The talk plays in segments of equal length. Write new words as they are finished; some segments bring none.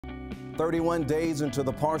31 days into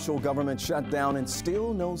the partial government shutdown and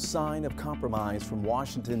still no sign of compromise from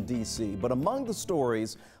Washington, D.C. But among the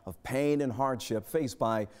stories of pain and hardship faced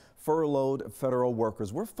by furloughed federal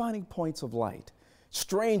workers, we're finding points of light.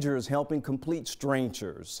 Strangers helping complete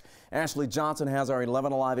strangers. Ashley Johnson has our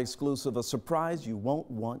 11 Alive exclusive, a surprise you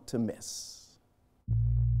won't want to miss.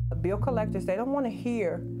 Bill collectors, they don't want to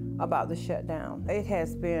hear about the shutdown. It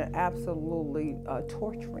has been absolutely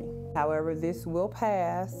torturing. However, this will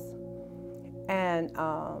pass, and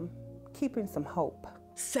keeping some hope.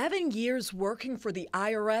 7 years working for the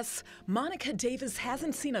IRS, Monica Davis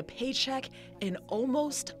hasn't seen a paycheck in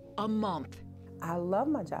almost a month. I love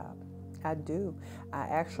my job. I do. I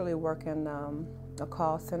actually work in a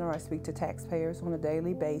call center. I speak to taxpayers on a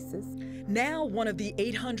daily basis. Now one of the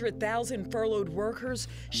 800,000 furloughed workers,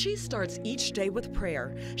 she starts each day with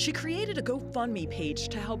prayer. She created a GoFundMe page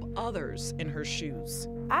to help others in her shoes.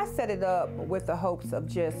 I set it up with the hopes of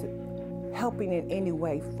just helping in any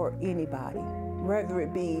way for anybody, whether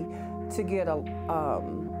it be to get a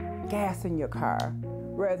gas in your car,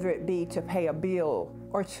 whether it be to pay a bill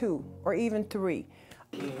or two or even three.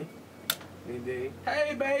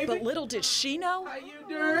 Hey, baby. But little did she know, How you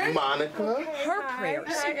doing? Monica. her prayers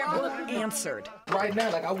were answered. Right now,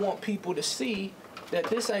 I want people to see that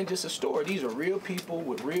this ain't just a story. These are real people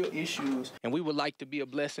with real issues. And we would like to be a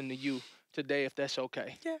blessing to you today, if that's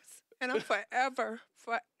okay. Yes, and I'm forever,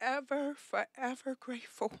 forever, forever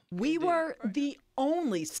grateful. We were the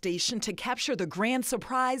only station to capture the grand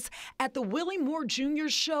surprise at the Willie Moore Jr.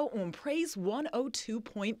 show on Praise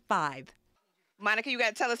 102.5. Monica, you got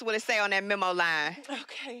to tell us what it say on that memo line.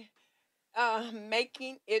 Okay.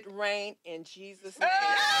 Making it rain in Jesus' name.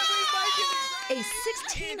 A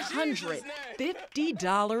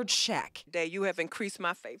 $1,650 check. Today, you have increased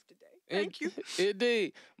my faith today. Thank you.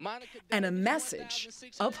 Indeed. Monica, And a message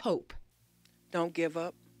of hope. Don't give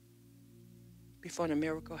up before the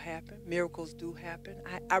miracle happens. Miracles do happen.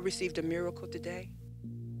 I received a miracle today.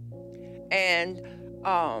 And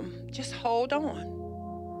just hold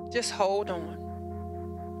on. Just hold on.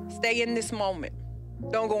 Stay in this moment.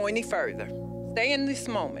 Don't go any further. Stay in this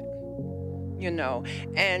moment, you know.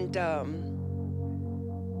 And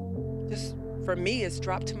just for me, it's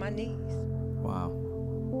dropped to my knees. Wow.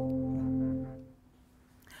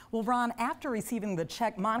 Well, Ron, after receiving the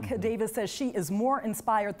check, Monica Davis says she is more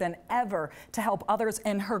inspired than ever to help others,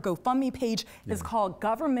 and her GoFundMe page is called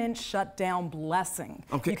Government Shutdown Blessing.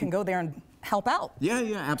 Okay. You can go there and help out. Yeah,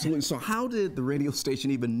 absolutely. So how did the radio station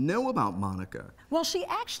even know about Monica? Well, she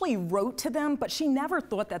actually wrote to them, but she never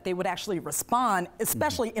thought that they would actually respond,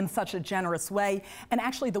 especially in such a generous way. And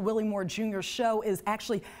actually, the Willie Moore Jr. show is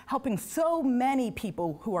actually helping so many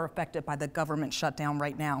people who are affected by the government shutdown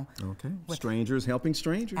right now. Okay. Strangers helping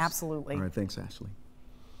strangers. Absolutely. All right, thanks, Ashley.